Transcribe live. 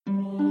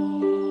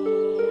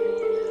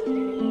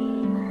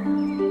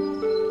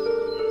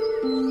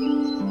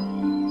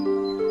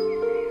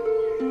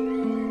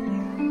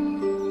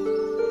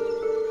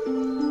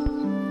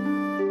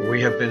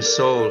been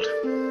sold,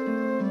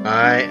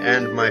 I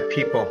and my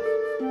people,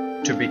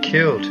 to be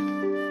killed,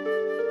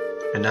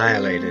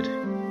 annihilated.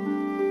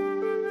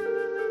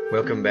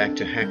 Welcome back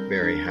to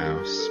Hackberry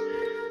House,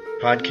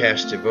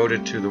 podcast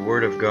devoted to the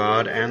Word of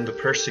God and the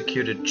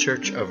persecuted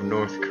Church of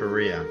North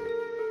Korea.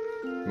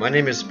 My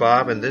name is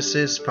Bob, and this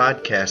is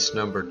podcast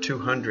number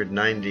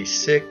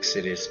 296.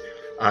 It is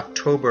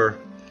October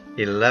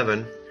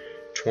 11,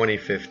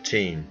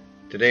 2015.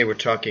 Today we're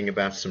talking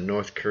about some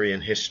North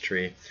Korean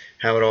history,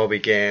 how it all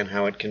began,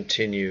 how it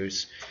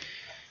continues,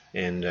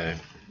 and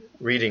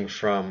reading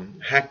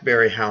from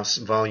Hackberry House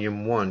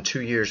Volume 1,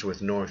 2 Years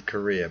with North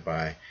Korea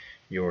by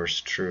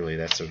yours truly.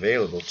 That's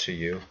available to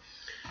you,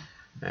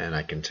 and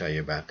I can tell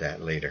you about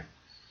that later.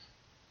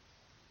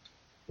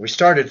 We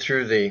started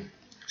through the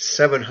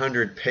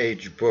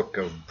 700-page book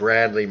of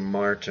Bradley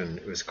Martin.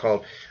 It was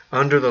called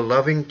Under the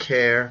Loving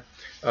Care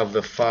of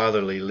the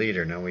Fatherly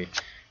Leader. Now, we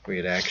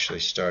had actually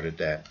started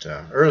that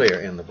earlier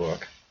in the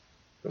book,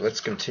 but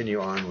let's continue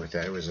on with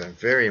that. It was a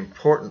very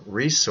important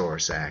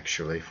resource,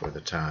 actually, for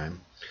the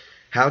time.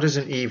 How does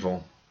an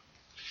evil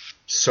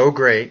so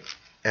great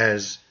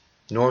as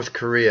North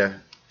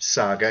Korea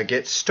saga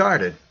get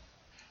started?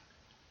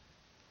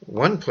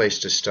 One place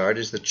to start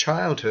is the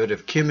childhood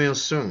of Kim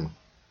Il-sung.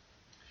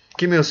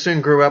 Kim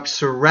Il-sung grew up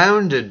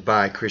surrounded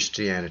by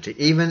Christianity,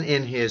 even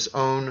in his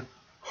own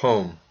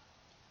home,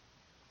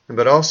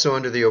 but also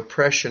under the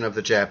oppression of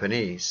the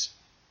Japanese.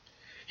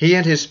 He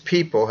and his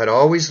people had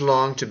always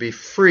longed to be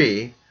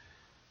free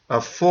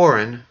of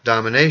foreign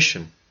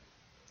domination.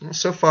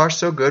 So far,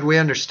 so good. We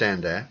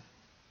understand that.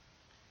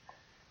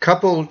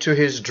 Coupled to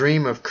his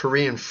dream of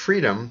Korean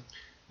freedom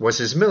was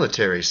his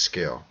military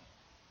skill,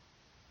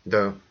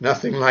 though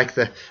nothing like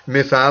the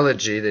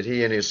mythology that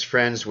he and his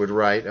friends would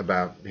write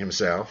about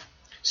himself.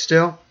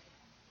 Still,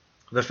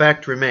 the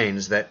fact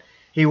remains that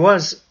he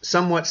was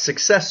somewhat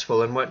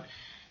successful in what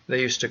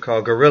they used to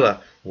call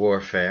guerrilla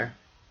warfare.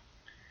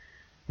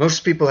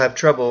 Most people have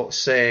trouble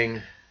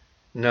saying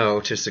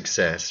no to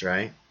success,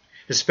 right?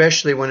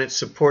 Especially when it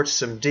supports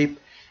some deep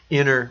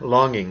inner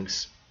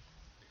longings.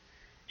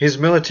 His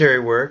military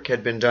work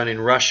had been done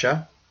in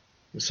Russia,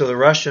 so the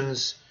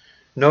Russians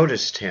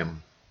noticed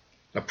him,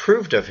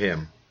 approved of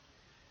him,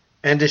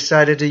 and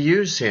decided to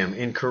use him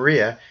in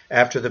Korea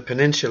after the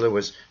peninsula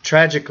was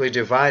tragically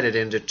divided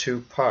into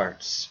two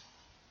parts.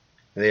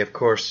 They, of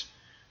course,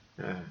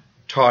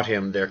 taught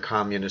him their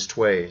communist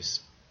ways.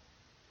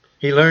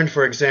 He learned,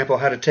 for example,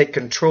 how to take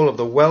control of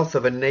the wealth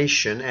of a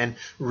nation and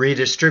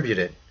redistribute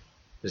it.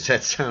 Does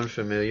that sound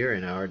familiar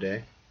in our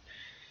day?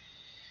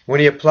 When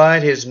he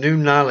applied his new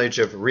knowledge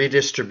of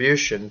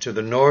redistribution to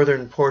the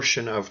northern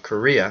portion of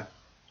Korea,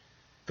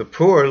 the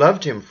poor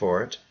loved him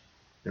for it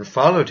and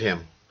followed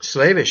him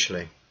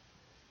slavishly.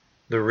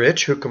 The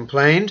rich who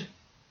complained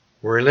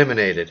were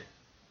eliminated.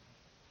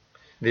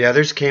 The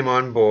others came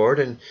on board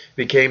and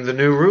became the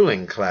new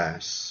ruling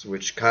class,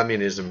 which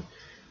communism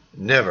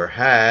never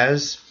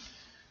has,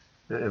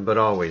 but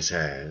always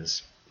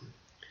has.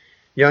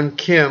 Young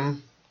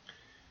Kim,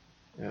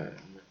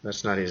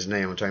 that's not his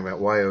name, I'm talking about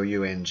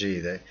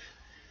Y-O-U-N-G.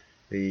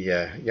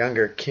 The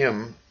younger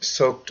Kim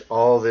soaked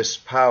all this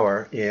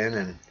power in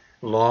and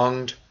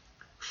longed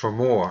for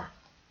more.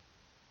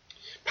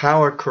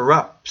 Power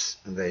corrupts,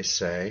 they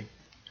say.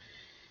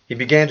 He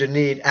began to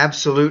need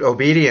absolute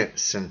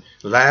obedience and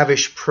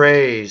lavish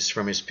praise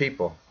from his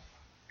people.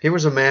 He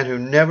was a man who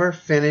never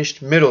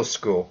finished middle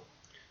school.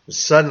 And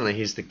suddenly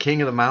he's the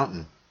king of the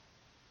mountain.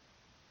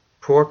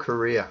 Poor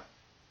Korea.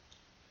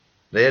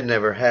 They had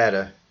never had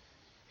a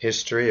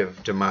history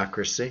of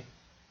democracy.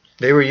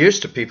 They were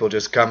used to people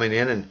just coming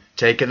in and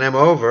taking them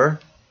over.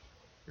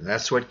 And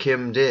that's what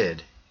Kim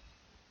did.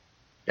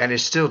 And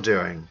is still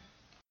doing.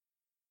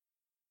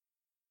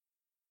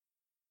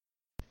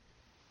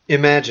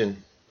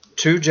 Imagine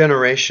 2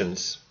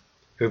 generations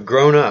who've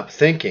grown up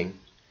thinking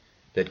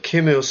that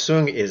Kim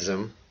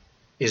Il-sung-ism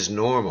is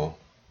normal.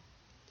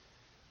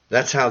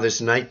 That's how this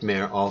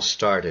nightmare all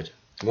started.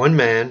 One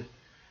man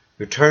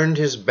who turned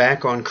his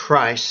back on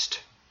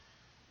Christ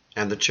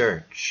and the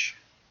church.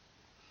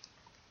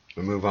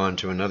 We'll move on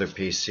to another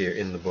piece here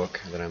in the book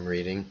that I'm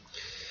reading.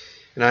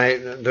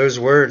 And those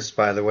words,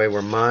 by the way,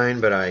 were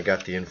mine, but I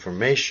got the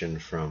information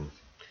from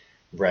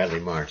Bradley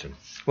Martin.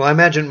 Well, I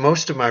imagine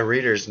most of my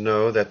readers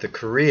know that the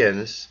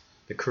Koreas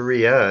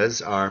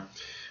are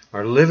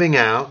living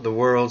out the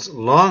world's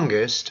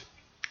longest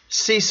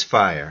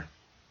ceasefire.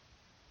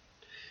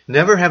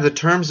 Never have the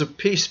terms of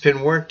peace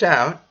been worked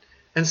out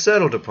and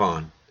settled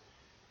upon.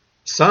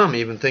 Some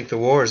even think the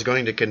war is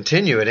going to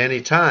continue at any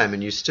time,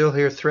 and you still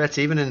hear threats,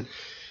 even in,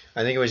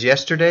 I think it was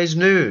yesterday's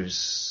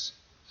news.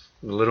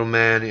 The little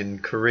man in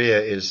Korea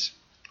is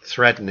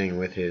threatening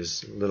with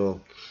his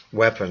little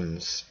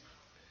weapons.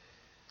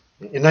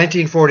 In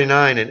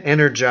 1949, an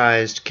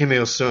energized Kim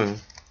Il-sung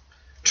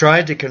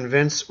tried to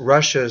convince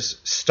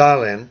Russia's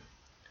Stalin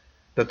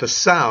that the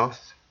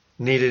South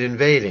needed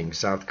invading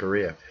South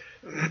Korea.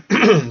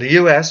 The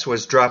U.S.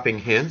 was dropping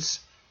hints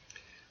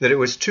that it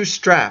was too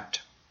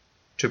strapped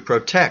to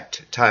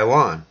protect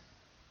Taiwan.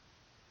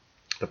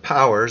 The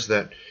powers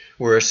that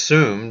were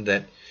assumed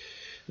that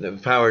the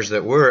powers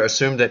that were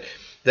assumed that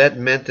that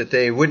meant that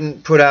they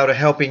wouldn't put out a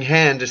helping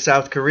hand to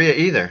South Korea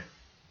either.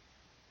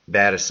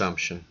 Bad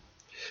assumption.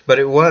 But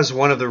it was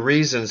one of the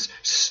reasons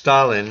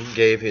Stalin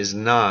gave his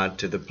nod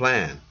to the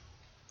plan.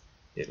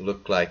 It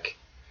looked like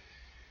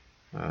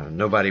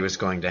nobody was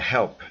going to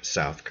help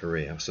South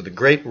Korea. So the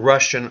great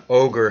Russian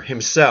ogre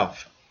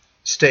himself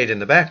stayed in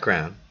the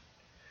background,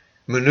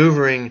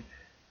 maneuvering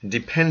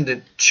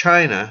dependent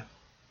China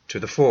to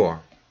the fore.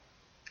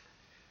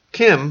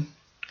 Kim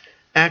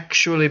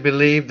actually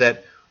believed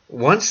that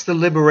once the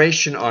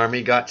Liberation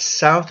Army got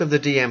south of the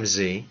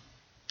DMZ,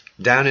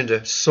 down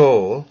into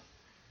Seoul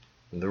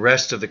and the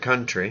rest of the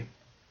country,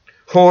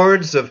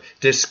 hordes of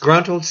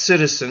disgruntled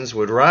citizens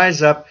would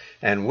rise up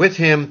and with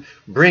him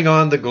bring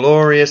on the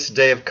glorious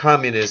day of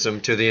communism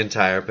to the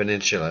entire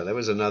peninsula. That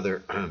was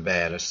another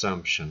bad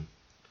assumption.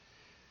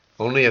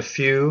 Only a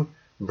few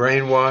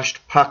brainwashed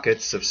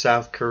pockets of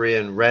South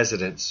Korean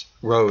residents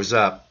rose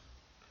up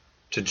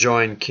to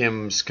join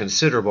Kim's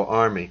considerable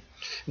army.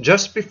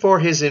 Just before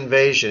his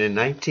invasion in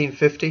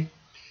 1950,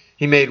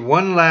 he made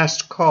one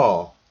last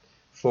call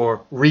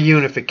for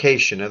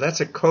reunification. Now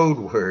that's a code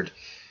word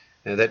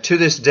that to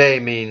this day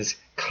means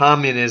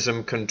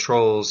communism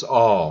controls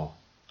all.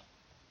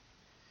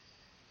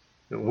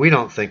 We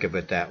don't think of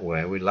it that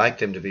way. We'd like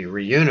them to be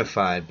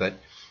reunified, but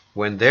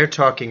when they're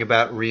talking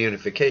about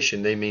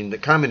reunification, they mean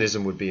that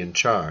communism would be in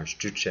charge,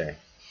 Juche.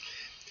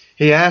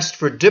 He asked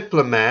for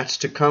diplomats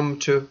to come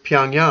to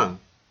Pyongyang,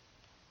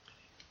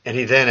 and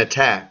he then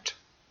attacked.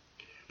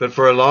 But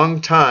for a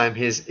long time,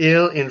 his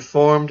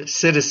ill-informed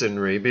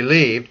citizenry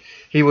believed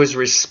he was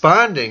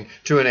responding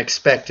to an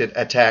expected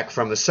attack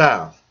from the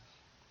south.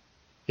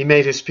 He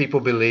made his people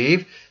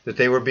believe that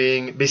they were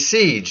being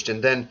besieged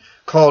and then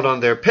called on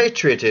their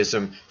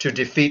patriotism to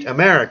defeat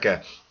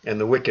America and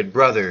the wicked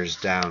brothers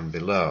down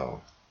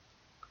below.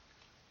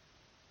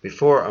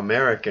 Before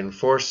American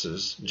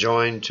forces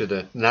joined to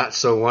the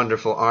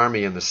not-so-wonderful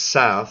army in the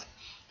south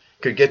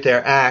could get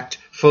their act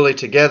fully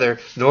together,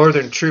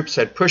 northern troops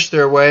had pushed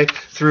their way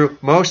through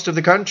most of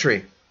the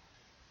country.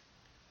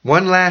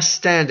 One last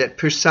stand at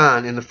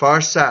Pusan in the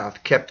far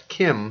south kept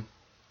Kim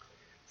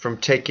from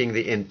taking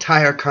the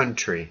entire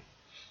country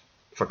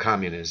for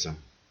communism.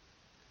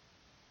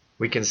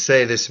 We can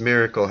say this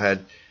miracle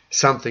had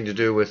something to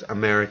do with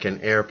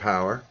American air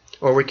power,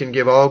 or we can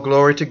give all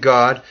glory to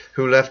God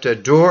who left a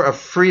door of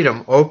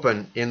freedom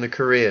open in the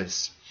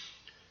Koreas.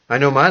 I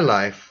know my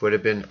life would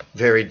have been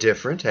very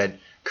different had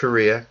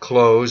Korea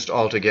closed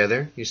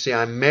altogether. You see,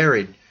 I'm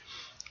married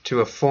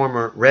to a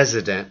former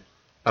resident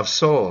of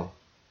Seoul.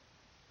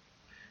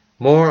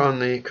 More on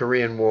the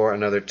Korean War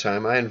another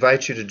time. I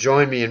invite you to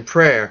join me in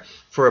prayer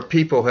for a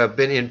people who have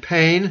been in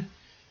pain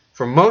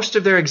for most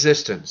of their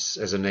existence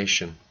as a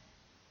nation.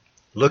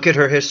 Look at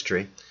her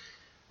history,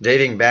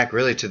 dating back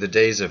really to the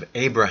days of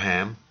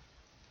Abraham.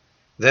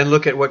 Then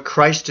look at what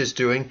Christ is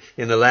doing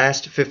in the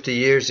last 50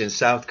 years in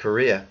South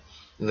Korea.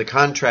 And the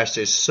contrast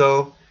is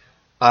so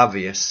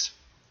obvious.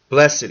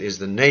 Blessed is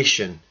the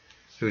nation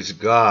whose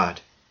God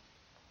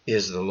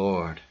is the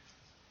Lord.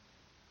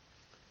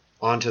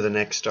 On to the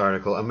next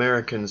article.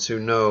 Americans who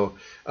know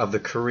of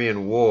the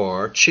Korean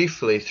War,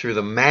 chiefly through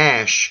the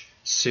MASH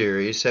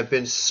series, have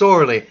been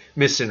sorely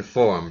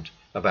misinformed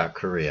about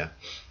Korea.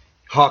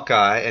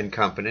 Hawkeye and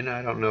Company, and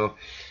I don't know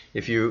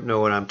if you know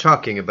what I'm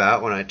talking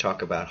about when I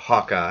talk about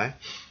Hawkeye,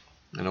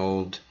 an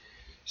old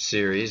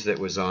series that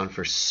was on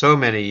for so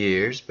many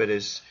years, but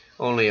is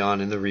only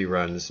on in the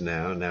reruns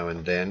now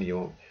and then.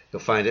 You'll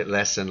find it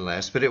less and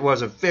less, but it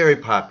was a very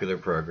popular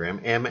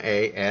program.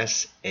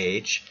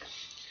 MASH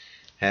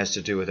has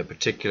to do with a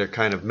particular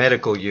kind of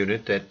medical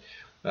unit that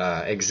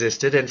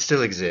existed and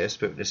still exists,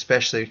 but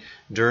especially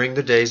during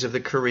the days of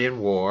the Korean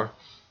War,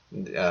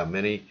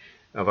 many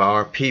of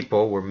our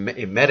people were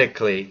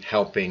medically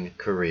helping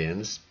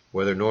Koreans,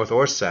 whether north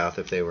or south,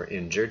 if they were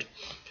injured,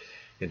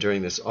 and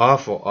during this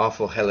awful,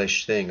 awful,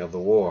 hellish thing of the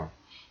war.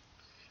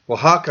 Well,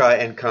 Hawkeye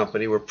and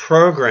Company were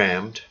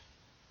programmed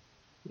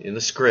in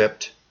the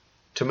script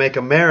to make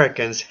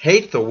Americans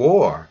hate the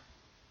war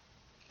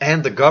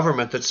and the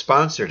government that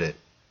sponsored it.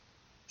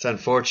 It's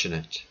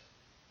unfortunate.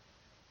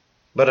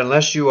 But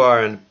unless you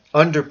are an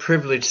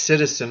underprivileged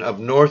citizen of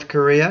North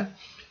Korea,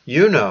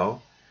 you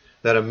know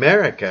that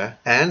America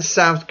and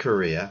South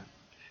Korea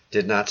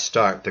did not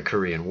start the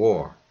Korean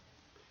War.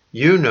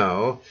 You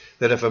know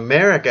that if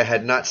America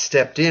had not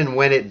stepped in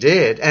when it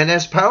did, and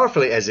as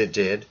powerfully as it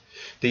did,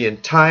 the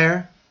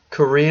entire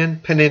Korean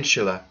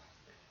peninsula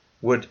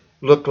would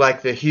look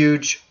like the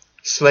huge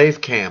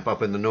slave camp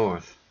up in the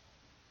north.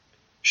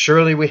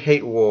 Surely we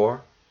hate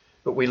war,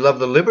 but we love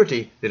the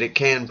liberty that it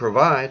can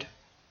provide.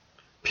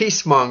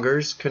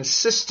 Peacemongers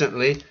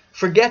consistently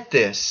forget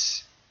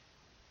this.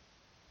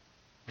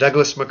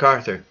 Douglas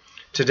MacArthur.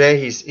 Today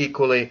he's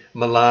equally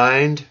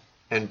maligned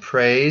and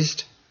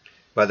praised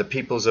by the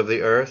peoples of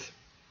the earth.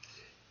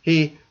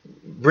 He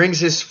brings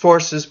his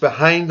forces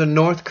behind the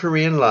North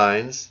Korean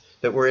lines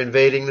that were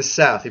invading the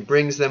south. He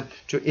brings them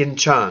to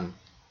Incheon.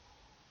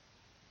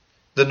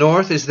 The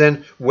north is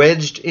then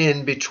wedged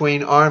in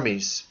between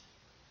armies.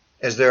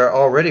 as there are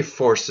already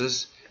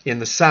forces in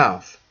the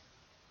south.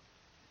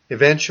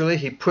 Eventually,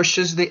 he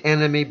pushes the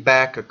enemy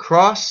back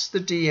across the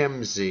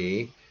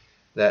DMZ,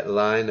 that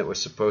line that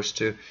was supposed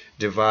to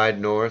divide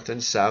North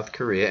and South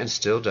Korea, and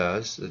still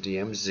does, the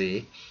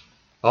DMZ,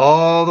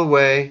 all the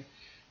way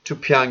to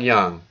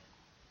Pyongyang,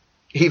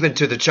 even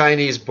to the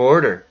Chinese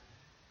border.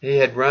 He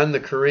had run the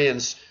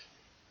Koreans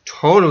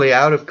totally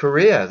out of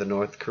Korea, the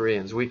North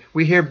Koreans.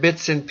 We hear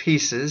bits and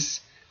pieces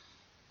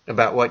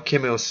about what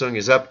Kim Il-sung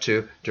is up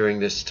to during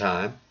this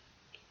time.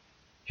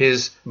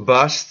 His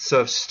busts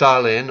of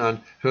Stalin,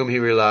 on whom he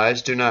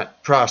relies, do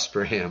not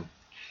prosper him.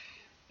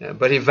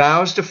 But he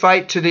vows to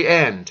fight to the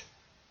end.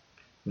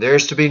 There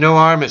is to be no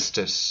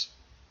armistice.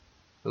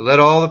 Let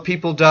all the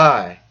people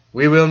die.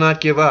 We will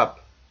not give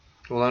up.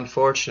 Well,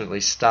 unfortunately,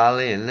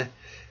 Stalin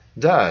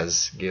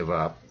does give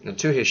up. And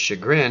to his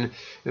chagrin,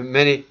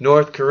 many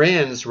North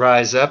Koreans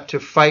rise up to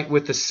fight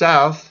with the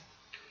South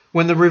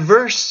when the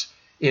reverse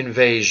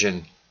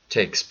invasion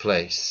takes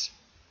place.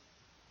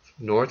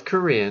 North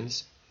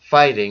Koreans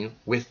fighting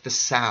with the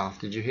South.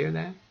 Did you hear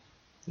that?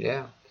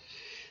 Yeah.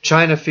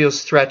 China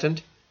feels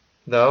threatened,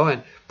 though,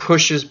 and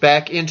pushes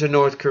back into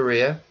North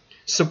Korea,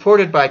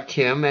 supported by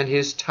Kim and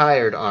his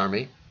tired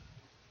army,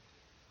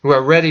 who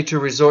are ready to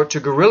resort to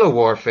guerrilla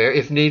warfare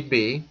if need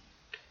be.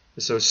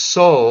 So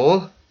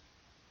Seoul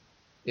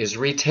is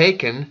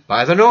retaken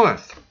by the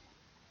North.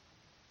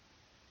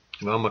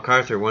 Well,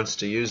 MacArthur wants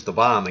to use the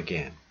bomb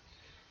again,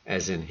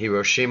 as in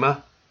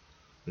Hiroshima,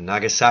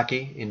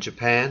 Nagasaki in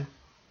Japan.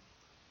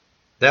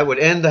 That would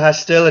end the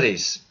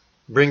hostilities,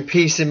 bring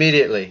peace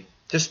immediately.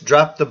 Just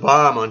drop the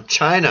bomb on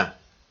China.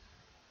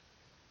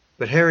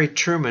 But Harry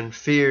Truman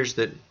fears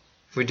that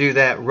if we do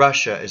that,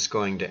 Russia is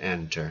going to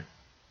enter,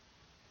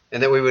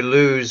 and that we would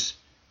lose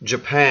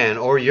Japan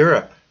or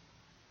Europe.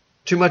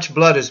 Too much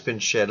blood has been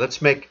shed.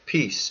 Let's make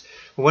peace.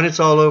 When it's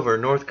all over,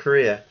 North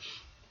Korea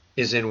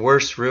is in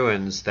worse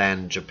ruins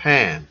than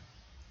Japan.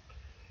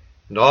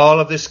 And all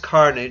of this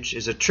carnage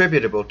is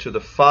attributable to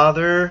the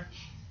father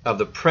of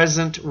the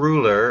present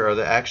ruler,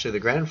 or actually the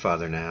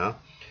grandfather now,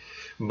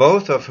 all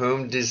three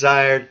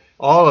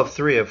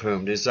of whom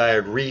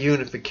desired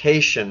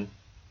reunification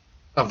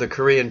of the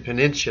Korean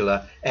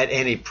peninsula at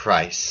any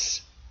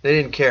price. They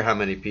didn't care how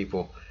many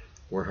people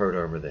were hurt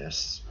over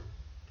this.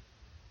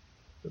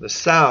 The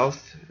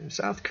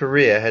South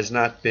Korea has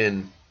not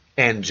been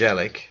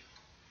angelic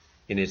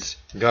in its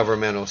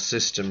governmental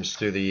systems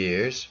through the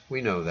years.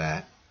 We know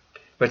that.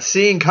 But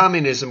seeing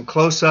communism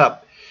close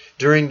up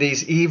during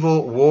these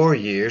evil war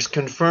years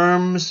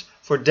confirms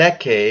for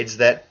decades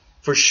that,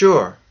 for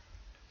sure,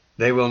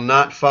 they will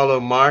not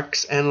follow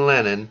Marx and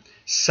Lenin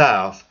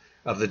south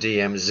of the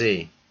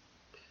DMZ.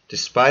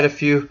 Despite a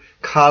few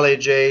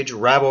college-age,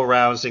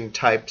 rabble-rousing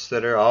types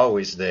that are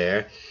always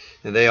there,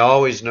 and they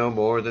always know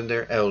more than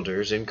their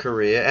elders in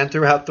Korea and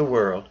throughout the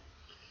world,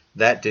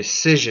 that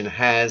decision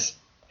has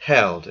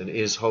held and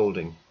is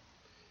holding.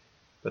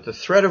 But the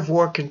threat of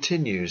war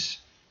continues,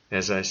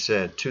 as I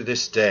said, to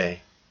this day.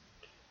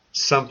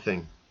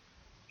 Something,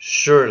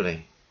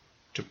 surely,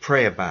 to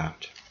pray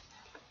about.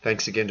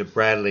 Thanks again to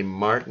Bradley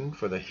Martin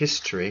for the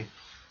history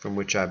from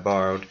which I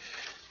borrowed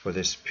for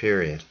this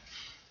period.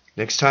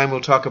 Next time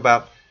we'll talk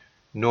about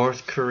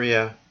North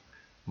Korea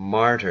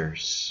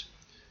martyrs.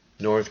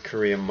 North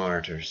Korea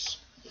martyrs.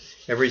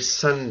 Every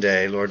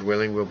Sunday, Lord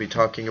willing, we'll be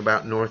talking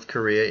about North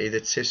Korea,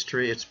 its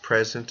history, its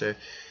present,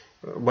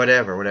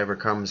 whatever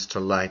comes to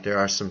light. There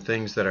are some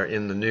things that are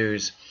in the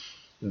news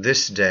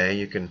this day.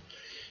 You can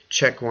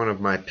check one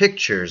of my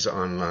pictures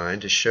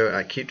online to show.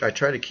 I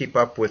try to keep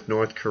up with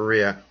North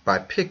Korea by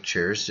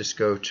pictures. Just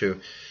go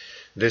to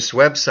this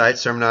website,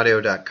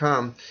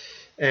 sermonaudio.com,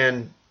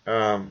 and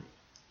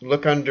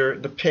look under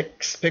the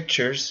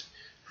pictures,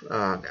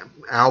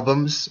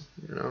 albums,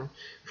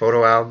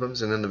 photo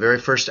albums, and then the very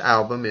first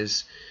album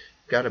is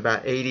got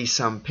about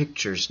 80-some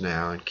pictures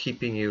now, and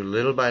keeping you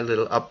little by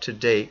little up to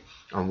date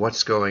on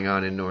what's going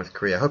on in North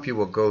Korea. I hope you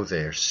will go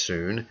there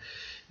soon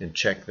and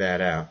check that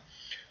out.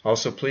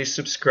 Also, please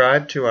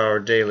subscribe to our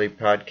daily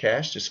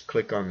podcast. Just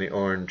click on the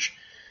orange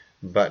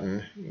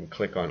button and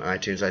click on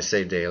iTunes. I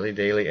say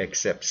daily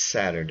except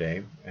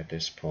Saturday at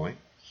this point.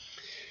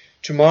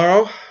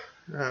 Tomorrow,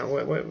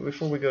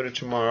 before we go to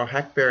tomorrow,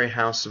 Hackberry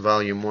House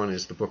Volume 1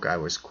 is the book I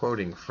was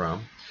quoting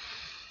from.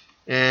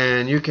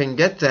 And you can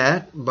get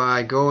that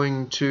by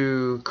going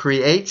to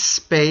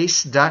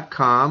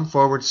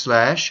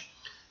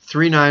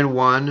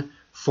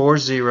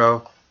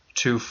createspace.com/3914024.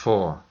 If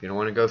you don't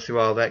want to go through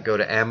all that, go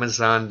to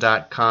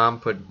Amazon.com,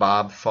 put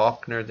Bob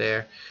Faulkner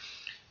there.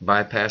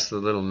 Bypass the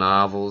little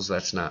novels.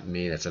 That's not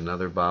me. That's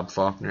another Bob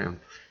Faulkner.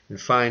 And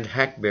find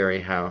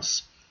Hackberry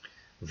House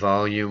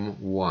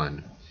Volume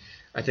 1.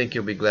 I think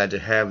you'll be glad to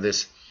have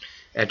this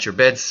at your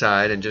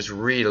bedside and just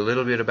read a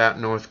little bit about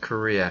North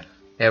Korea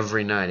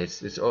every night.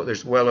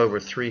 There's well over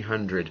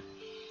 300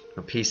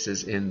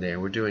 pieces in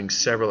there. We're doing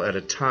several at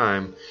a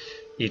time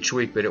each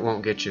week, but it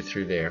won't get you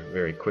through there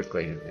very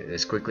quickly,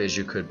 as quickly as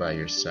you could by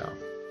yourself.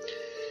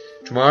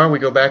 Tomorrow we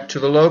go back to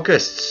the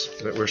locusts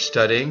that we're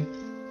studying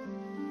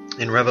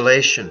in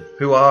Revelation.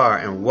 Who are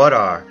and what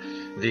are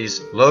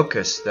these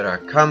locusts that are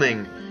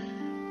coming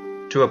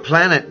to a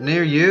planet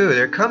near you.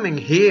 They're coming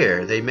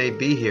here. They may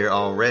be here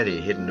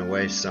already, hidden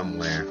away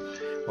somewhere,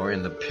 or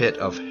in the pit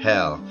of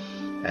hell,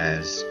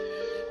 as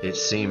it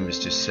seems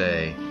to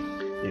say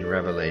in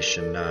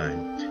Revelation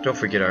 9. Don't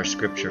forget our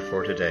scripture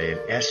for today in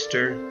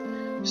Esther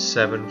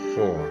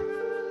 7:4.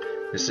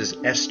 This is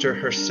Esther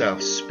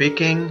herself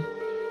speaking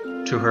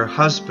to her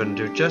husband,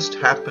 who just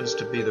happens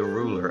to be the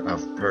ruler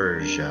of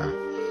Persia.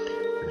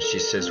 And she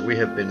says, "We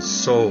have been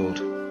sold,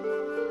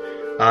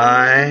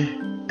 I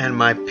and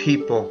my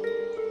people,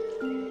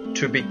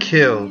 to be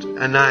killed,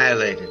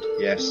 annihilated."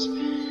 Yes,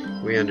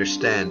 we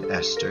understand,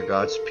 Esther.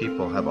 God's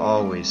people have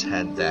always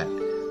had that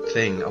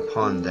thing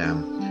upon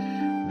them.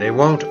 They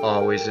won't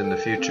always in the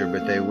future,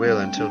 but they will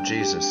until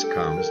Jesus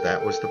comes.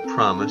 That was the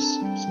promise.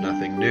 It's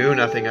nothing new,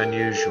 nothing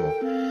unusual.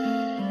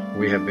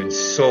 We have been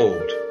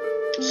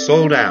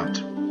sold out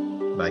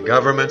by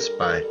governments,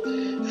 by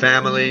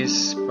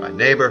families, by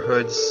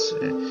neighborhoods.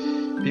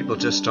 People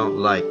just don't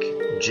like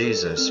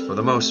Jesus for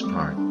the most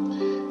part.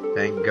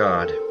 Thank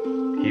God,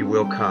 He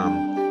will come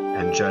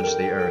and judge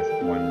the earth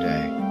one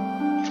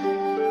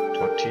day.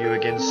 Talk to you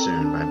again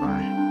soon.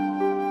 Bye-bye.